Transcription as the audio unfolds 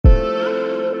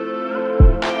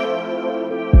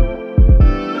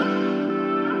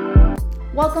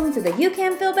Welcome to the You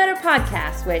Can Feel Better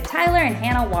podcast with Tyler and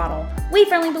Hannah Waddle. We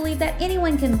firmly believe that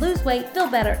anyone can lose weight, feel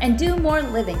better, and do more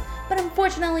living. But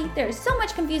unfortunately, there is so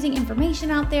much confusing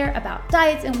information out there about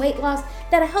diets and weight loss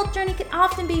that a health journey can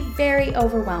often be very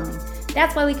overwhelming.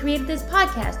 That's why we created this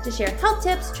podcast to share health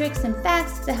tips, tricks, and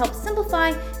facts to help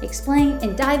simplify, explain,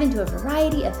 and dive into a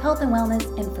variety of health and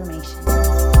wellness information.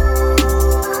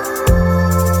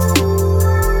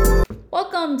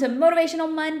 Welcome to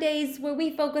Motivational Mondays, where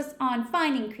we focus on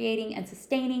finding, creating, and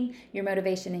sustaining your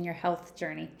motivation in your health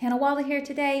journey. Hannah Waddle here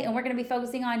today, and we're going to be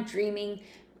focusing on dreaming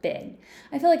big.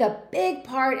 I feel like a big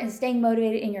part in staying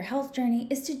motivated in your health journey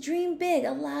is to dream big.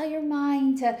 Allow your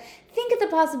mind to think of the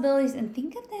possibilities and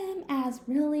think of them as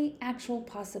really actual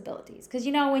possibilities. Because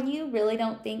when you really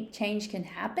don't think change can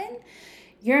happen,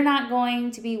 you're not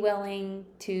going to be willing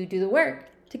to do the work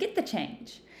to get the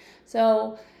change.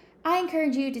 So I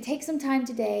encourage you to take some time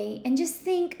today and just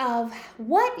think of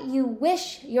what you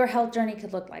wish your health journey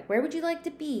could look like. Where would you like to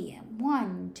be in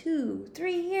 1, 2,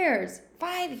 3 years,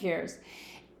 5 years?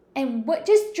 And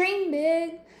just dream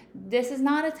big. This is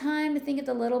not a time to think of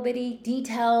the little bitty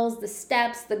details, the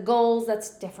steps, the goals.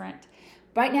 That's different.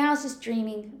 Right now it's just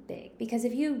dreaming big, because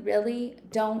if you really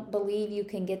don't believe you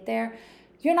can get there,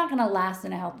 you're not going to last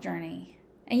in a health journey.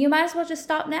 And you might as well just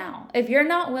stop now. If you're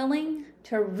not willing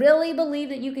to really believe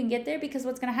that you can get there, because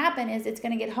what's going to happen is it's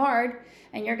going to get hard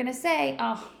and you're going to say,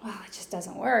 oh, well, it just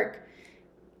doesn't work.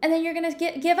 And then you're going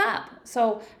to give up.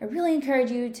 So I really encourage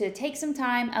you to take some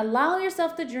time, allow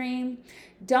yourself to dream.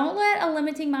 Don't let a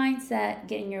limiting mindset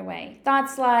get in your way.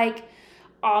 Thoughts like,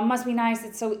 oh, it must be nice,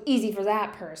 it's so easy for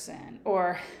that person.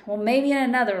 Or, well, maybe in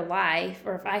another life,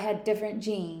 or if I had different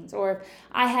genes, or if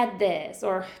I had this,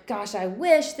 or gosh, I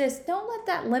wish this. Don't let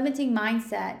that limiting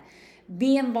mindset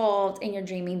be involved in your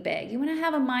dreaming big. You want to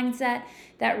have a mindset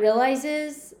that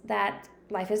realizes that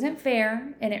life isn't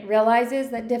fair, and it realizes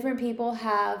that different people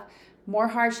have more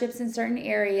hardships in certain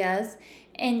areas,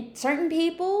 and certain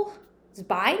people's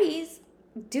bodies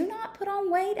do not put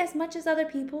on weight as much as other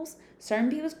people's. Certain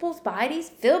people's bodies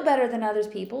feel better than others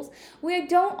people's. We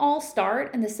don't all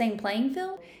start in the same playing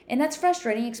field, and that's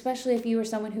frustrating, especially if you are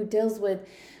someone who deals with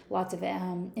lots of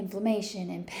inflammation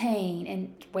and pain,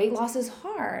 and weight loss is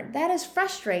hard. That is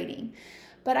frustrating.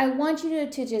 But I want you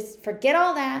to just forget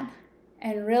all that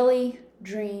and really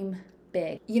dream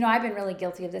big. I've been really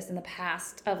guilty of this in the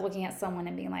past, of looking at someone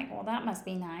and being like, well, that must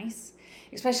be nice.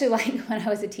 Especially like when I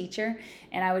was a teacher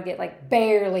and I would get like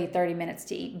barely 30 minutes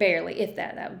to eat, barely, if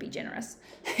that would be generous.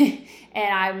 And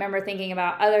I remember thinking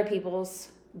about other people's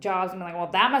jobs and being like,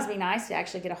 well, that must be nice to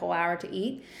actually get a whole hour to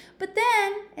eat. But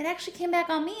then it actually came back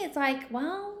on me. It's like,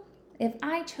 well, if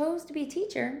I chose to be a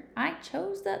teacher, I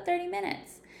chose that 30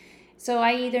 minutes. So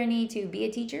I either need to be a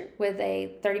teacher with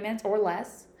a 30 minutes or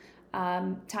less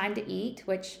time to eat,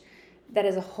 which that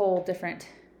is a whole different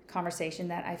conversation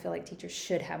that I feel like teachers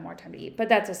should have more time to eat, but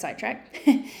that's a sidetrack.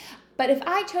 But if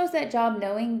I chose that job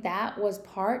knowing that was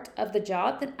part of the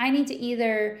job, then I need to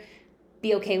either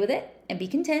be okay with it and be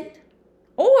content,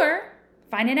 or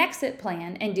find an exit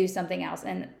plan and do something else.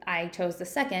 And I chose the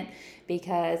second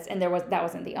because, and that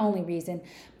wasn't the only reason,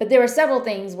 but there were several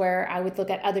things where I would look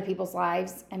at other people's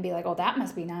lives and be like, oh, that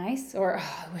must be nice, or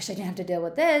oh, I wish I didn't have to deal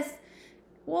with this.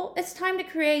 Well, it's time to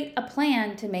create a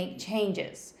plan to make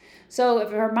changes. So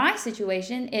for my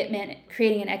situation, it meant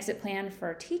creating an exit plan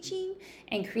for teaching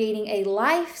and creating a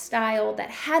lifestyle that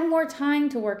had more time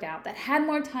to work out, that had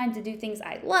more time to do things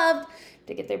I loved,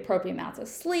 to get the appropriate amounts of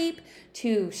sleep,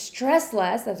 to stress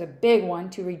less. That's a big one,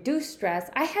 to reduce stress.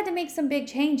 I had to make some big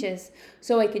changes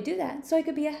so I could do that, so I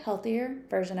could be a healthier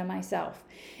version of myself.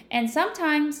 And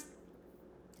sometimes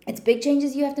it's big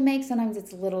changes you have to make. Sometimes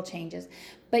it's little changes.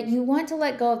 But you want to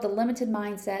let go of the limited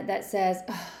mindset that says,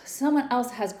 oh, someone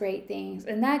else has great things,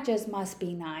 and that just must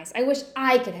be nice. I wish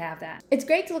I could have that. It's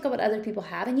great to look at what other people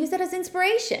have and use that as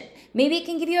inspiration. Maybe it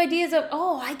can give you ideas of,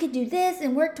 oh, I could do this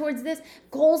and work towards this,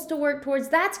 goals to work towards.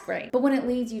 That's great. But when it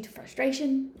leads you to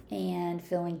frustration and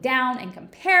feeling down and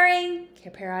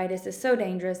comparitis is so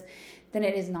dangerous, then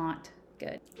it is not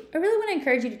good. I really want to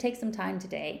encourage you to take some time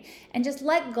today and just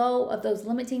let go of those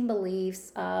limiting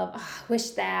beliefs of, oh, I wish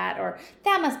that, or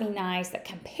that must be nice, that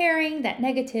comparing, that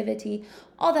negativity,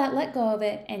 all that. Let go of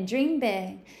it and dream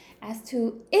big as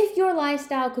to if your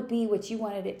lifestyle could be what you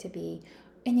wanted it to be,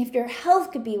 and if your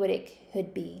health could be what it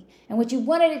could be, and what you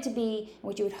wanted it to be, and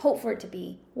what you would hope for it to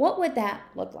be. What would that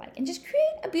look like? And just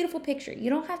create a beautiful picture. You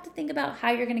don't have to think about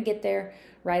how you're going to get there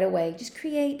right away. Just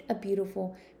create a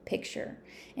beautiful picture.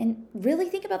 And really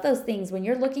think about those things when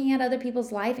you're looking at other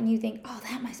people's life and you think, oh,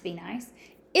 that must be nice.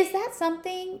 Is that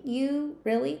something you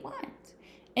really want?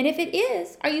 And if it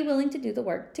is, are you willing to do the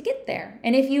work to get there?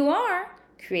 And if you are,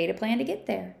 create a plan to get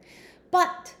there.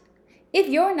 But if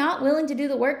you're not willing to do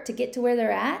the work to get to where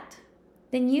they're at,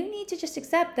 then you need to just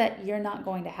accept that you're not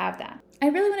going to have that. I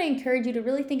really want to encourage you to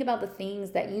really think about the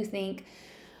things that you think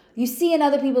you see in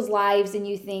other people's lives and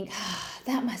you think,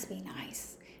 that must be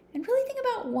nice. And really think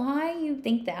about why you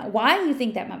think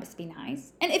that must be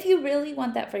nice. And if you really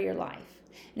want that for your life.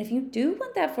 And if you do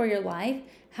want that for your life,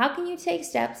 how can you take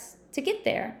steps to get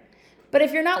there? But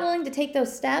if you're not willing to take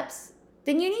those steps,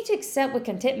 then you need to accept with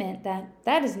contentment that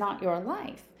that is not your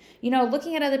life.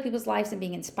 Looking at other people's lives and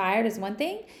being inspired is one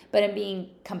thing, but in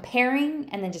being comparing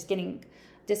and then just getting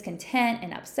discontent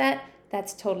and upset,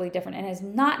 that's totally different and is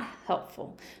not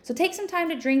helpful. So take some time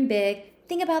to dream big.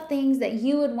 Think about things that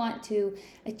you would want to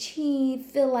achieve,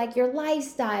 feel like your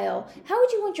lifestyle. How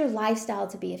would you want your lifestyle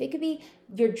to be? If it could be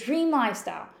your dream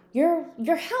lifestyle, your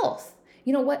health,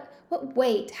 what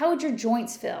weight, how would your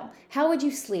joints feel? How would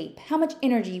you sleep? How much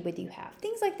energy would you have?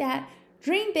 Things like that.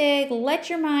 Dream big, let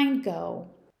your mind go.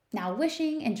 Now,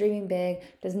 wishing and dreaming big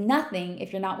does nothing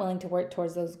if you're not willing to work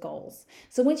towards those goals.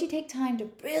 So once you take time to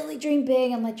really dream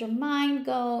big and let your mind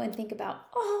go and think about,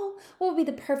 what would be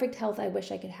the perfect health I wish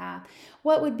I could have?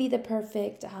 What would be the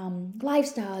perfect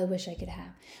lifestyle I wish I could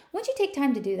have? Once you take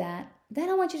time to do that, then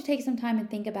I want you to take some time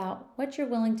and think about what you're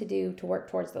willing to do to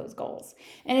work towards those goals.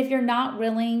 And if you're not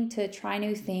willing to try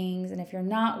new things, and if you're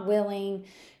not willing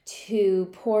to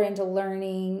pour into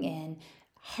learning and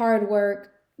hard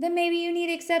work, then maybe you need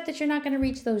to accept that you're not going to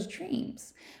reach those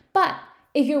dreams. But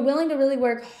if you're willing to really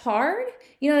work hard,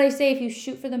 they say if you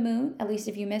shoot for the moon, at least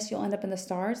if you miss, you'll end up in the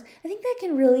stars. I think that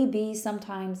can really be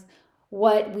sometimes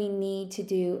what we need to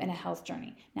do in a health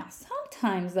journey. Now,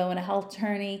 sometimes though, in a health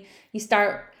journey, you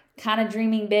start kind of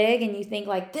dreaming big and you think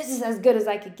like, this is as good as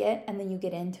I could get. And then you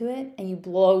get into it and you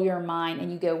blow your mind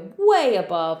and you go way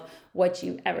above what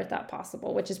you ever thought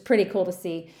possible, which is pretty cool to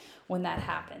see when that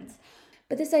happens.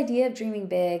 But this idea of dreaming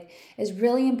big is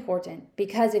really important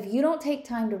because if you don't take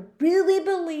time to really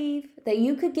believe that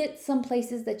you could get some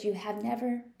places that you have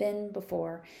never been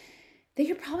before, then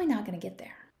you're probably not going to get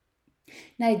there.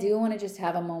 Now, I do want to just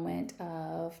have a moment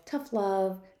of tough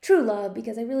love, true love,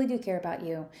 because I really do care about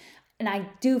you. And I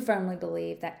do firmly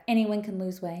believe that anyone can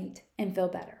lose weight and feel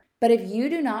better. But if you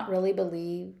do not really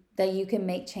believe that you can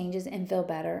make changes and feel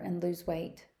better and lose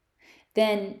weight,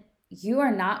 then you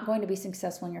are not going to be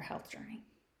successful in your health journey.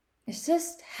 It's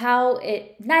just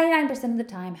 99% of the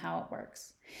time, how it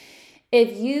works.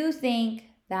 If you think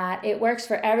that it works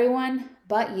for everyone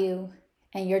but you,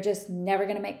 and you're just never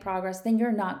going to make progress, then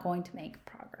you're not going to make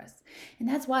progress. And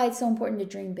that's why it's so important to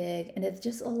dream big and to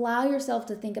just allow yourself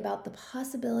to think about the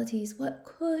possibilities, what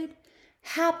could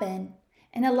happen,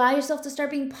 and allow yourself to start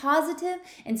being positive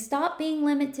and stop being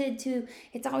limited to,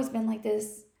 it's always been like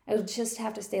this, I would just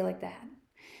have to stay like that.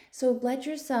 So let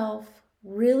yourself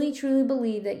really truly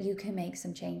believe that you can make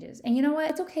some changes. And you know what?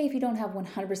 It's okay if you don't have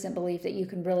 100% belief that you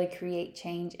can really create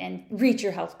change and reach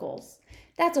your health goals.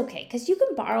 That's okay, because you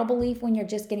can borrow belief when you're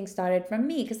just getting started from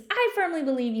me, because I firmly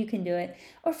believe you can do it,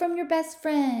 or from your best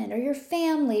friend or your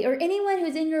family or anyone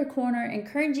who's in your corner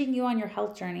encouraging you on your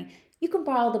health journey. You can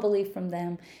borrow the belief from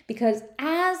them, because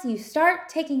as you start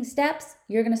taking steps,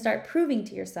 you're going to start proving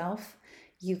to yourself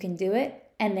you can do it.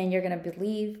 And then you're going to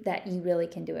believe that you really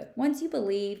can do it. Once you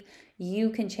believe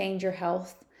you can change your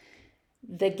health,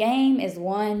 the game is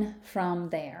won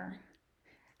from there.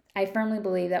 I firmly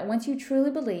believe that once you truly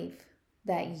believe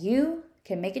that you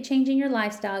can make a change in your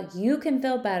lifestyle, you can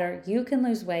feel better, you can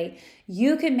lose weight,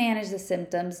 you can manage the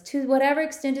symptoms to whatever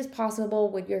extent is possible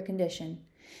with your condition.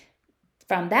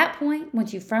 From that point,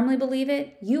 once you firmly believe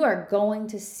it, you are going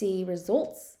to see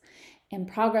results and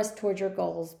progress towards your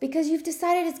goals because you've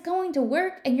decided it's going to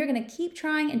work and you're going to keep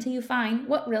trying until you find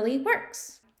what really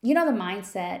works. The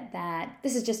mindset that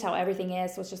this is just how everything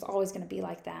is, so it's just always going to be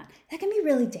like that. That can be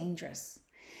really dangerous.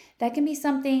 That can be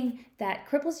something that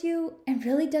cripples you and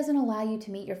really doesn't allow you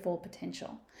to meet your full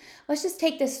potential. Let's just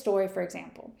take this story for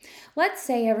example. Let's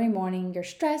say every morning you're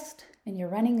stressed and you're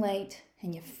running late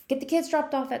and you get the kids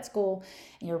dropped off at school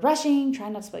and you're rushing,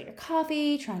 trying not to spill your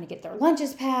coffee, trying to get their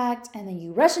lunches packed, and then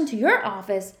you rush into your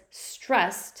office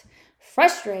stressed,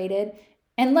 frustrated,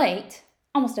 and late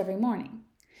almost every morning.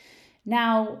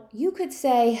 Now, you could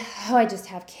say, I just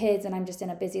have kids and I'm just in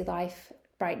a busy life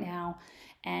right now,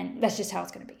 and that's just how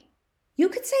it's going to be. You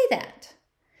could say that,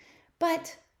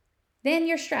 but then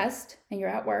you're stressed and you're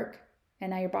at work,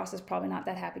 and now your boss is probably not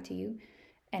that happy to you.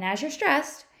 And as you're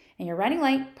stressed, and you're running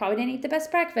late, probably didn't eat the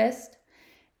best breakfast,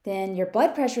 then your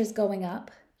blood pressure is going up,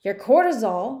 your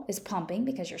cortisol is pumping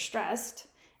because you're stressed,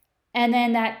 and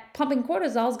then that pumping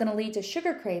cortisol is going to lead to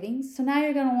sugar cravings, so now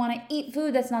you're going to want to eat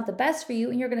food that's not the best for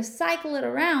you, and you're going to cycle it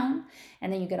around,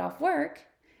 and then you get off work,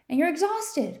 and you're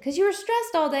exhausted because you were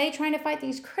stressed all day trying to fight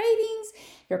these cravings,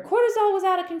 your cortisol was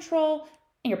out of control,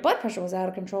 and your blood pressure was out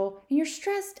of control, and you're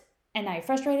stressed, and now you're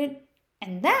frustrated,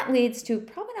 and that leads to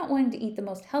probably not wanting to eat the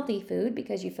most healthy food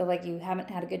because you feel like you haven't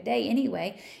had a good day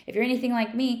anyway. If you're anything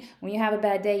like me, when you have a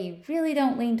bad day, you really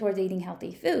don't lean towards eating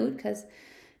healthy food because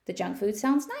the junk food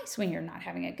sounds nice when you're not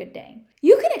having a good day.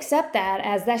 You can accept that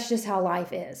as that's just how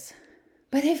life is.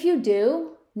 But if you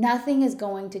do, nothing is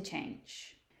going to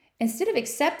change. Instead of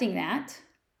accepting that,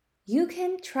 you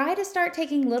can try to start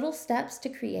taking little steps to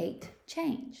create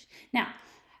change. Now,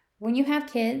 when you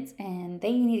have kids and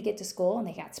they need to get to school and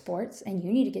they got sports and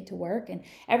you need to get to work and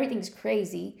everything's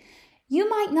crazy, you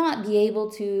might not be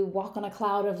able to walk on a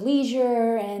cloud of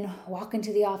leisure and walk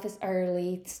into the office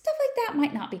early. Stuff like that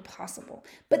might not be possible.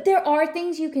 But there are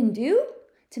things you can do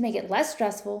to make it less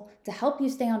stressful, to help you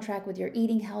stay on track with your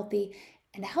eating healthy,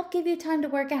 and to help give you time to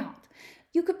work out.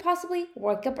 You could possibly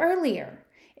wake up earlier.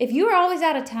 If you are always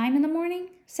out of time in the morning,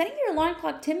 setting your alarm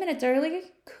clock 10 minutes earlier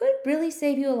could really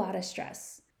save you a lot of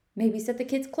stress. Maybe set the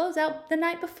kids' clothes out the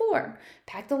night before.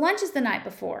 Pack the lunches the night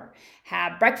before.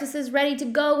 Have breakfasts ready to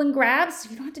go and grab so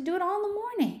you don't have to do it all in the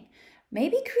morning.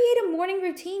 Maybe create a morning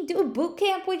routine. Do a boot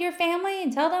camp with your family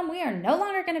and tell them we are no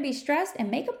longer going to be stressed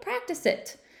and make them practice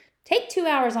it. Take 2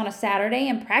 hours on a Saturday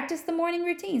and practice the morning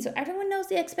routine so everyone knows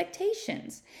the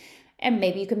expectations. And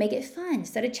maybe you could make it fun.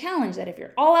 Set a challenge that if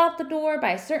you're all out the door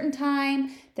by a certain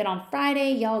time, then on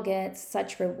Friday, y'all get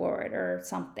such reward or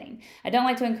something. I don't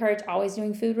like to encourage always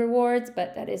doing food rewards,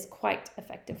 but that is quite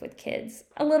effective with kids.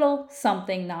 A little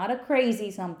something, not a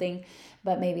crazy something,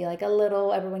 but maybe like a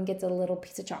little, everyone gets a little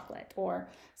piece of chocolate or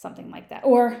something like that.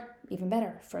 Or even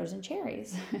better, frozen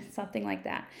cherries, something like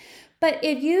that. But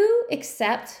if you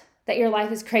accept that your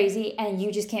life is crazy and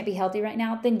you just can't be healthy right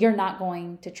now, then you're not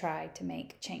going to try to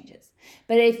make changes.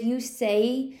 But if you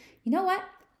say, you know what,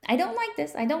 I don't like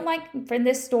this. I don't like, for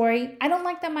this story, I don't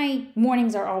like that my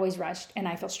mornings are always rushed and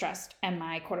I feel stressed and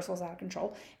my cortisol's out of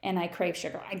control and I crave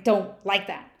sugar. I don't like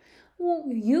that. Well,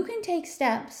 you can take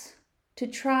steps to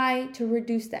try to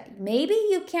reduce that. Maybe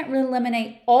you can't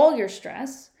eliminate all your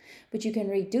stress, but you can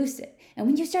reduce it. And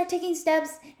when you start taking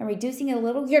steps and reducing it a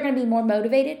little, you're going to be more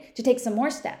motivated to take some more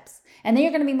steps. And then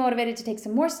you're going to be motivated to take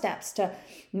some more steps to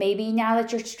maybe now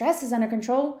that your stress is under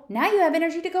control, now you have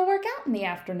energy to go work out in the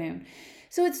afternoon.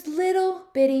 So it's little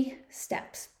bitty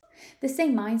steps. The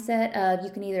same mindset of you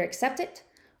can either accept it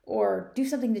or do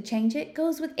something to change it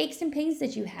goes with aches and pains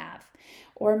that you have.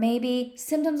 Or maybe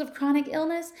symptoms of chronic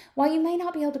illness. While you may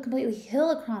not be able to completely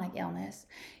heal a chronic illness,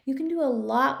 you can do a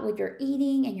lot with your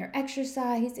eating and your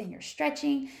exercise and your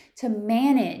stretching to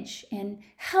manage and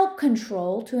help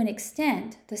control to an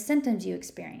extent the symptoms you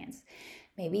experience.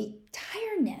 Maybe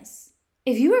tiredness.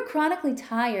 If you are chronically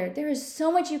tired, there is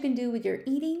so much you can do with your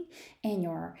eating and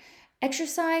your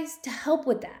exercise to help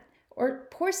with that. Or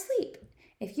poor sleep.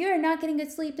 If you're not getting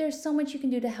good sleep, there's so much you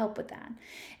can do to help with that.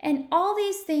 And all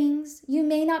these things you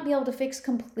may not be able to fix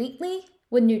completely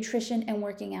with nutrition and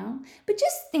working out, but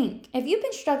just think, if you've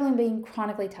been struggling being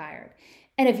chronically tired,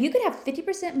 and if you could have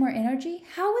 50% more energy,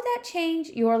 how would that change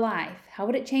your life? How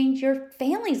would it change your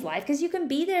family's life? Because you can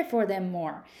be there for them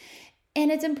more.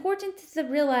 And it's important to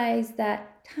realize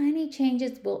that tiny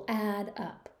changes will add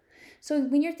up. So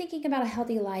when you're thinking about a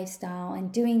healthy lifestyle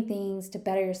and doing things to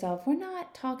better yourself, we're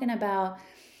not talking about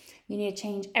you need to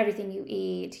change everything you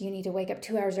eat. You need to wake up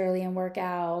 2 hours early and work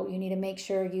out. You need to make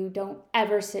sure you don't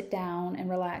ever sit down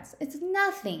and relax. It's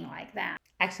nothing like that.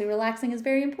 Actually, relaxing is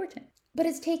very important. But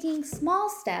it's taking small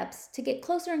steps to get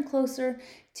closer and closer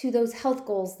to those health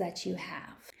goals that you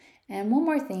have. And one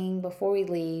more thing before we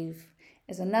leave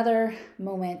is another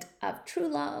moment of true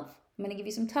love. I'm going to give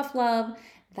you some tough love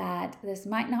that this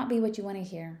might not be what you want to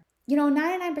hear.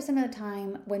 99% of the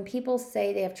time when people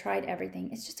say they have tried everything,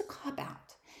 it's just a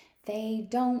cop-out. They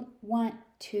don't want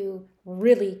to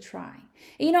really try.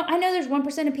 I know there's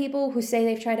 1% of people who say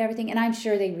they've tried everything, and I'm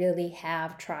sure they really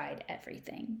have tried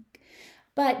everything.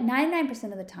 But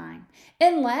 99% of the time,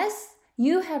 unless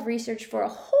you have researched for a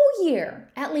whole year,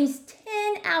 at least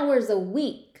 10 hours a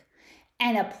week,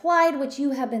 and applied what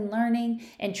you have been learning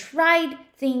and tried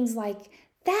things like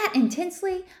that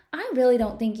intensely, I really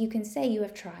don't think you can say you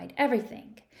have tried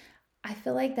everything. I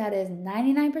feel like that is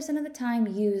 99% of the time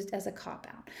used as a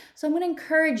cop-out. So I'm going to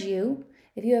encourage you,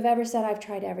 if you have ever said I've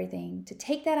tried everything, to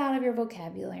take that out of your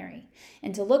vocabulary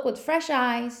and to look with fresh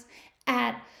eyes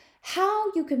at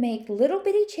how you can make little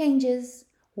bitty changes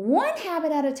one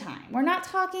habit at a time. We're not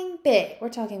talking big. We're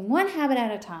talking one habit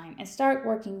at a time and start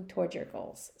working towards your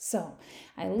goals. So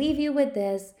I leave you with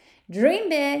this. Dream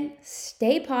big,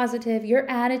 stay positive. Your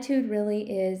attitude really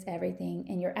is everything,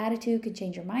 and your attitude can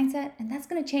change your mindset, and that's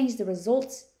going to change the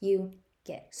results you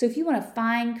get. So if you want to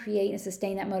find, create, and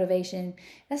sustain that motivation,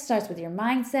 that starts with your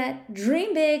mindset.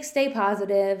 Dream big, stay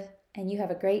positive, and you have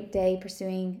a great day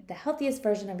pursuing the healthiest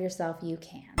version of yourself you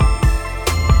can.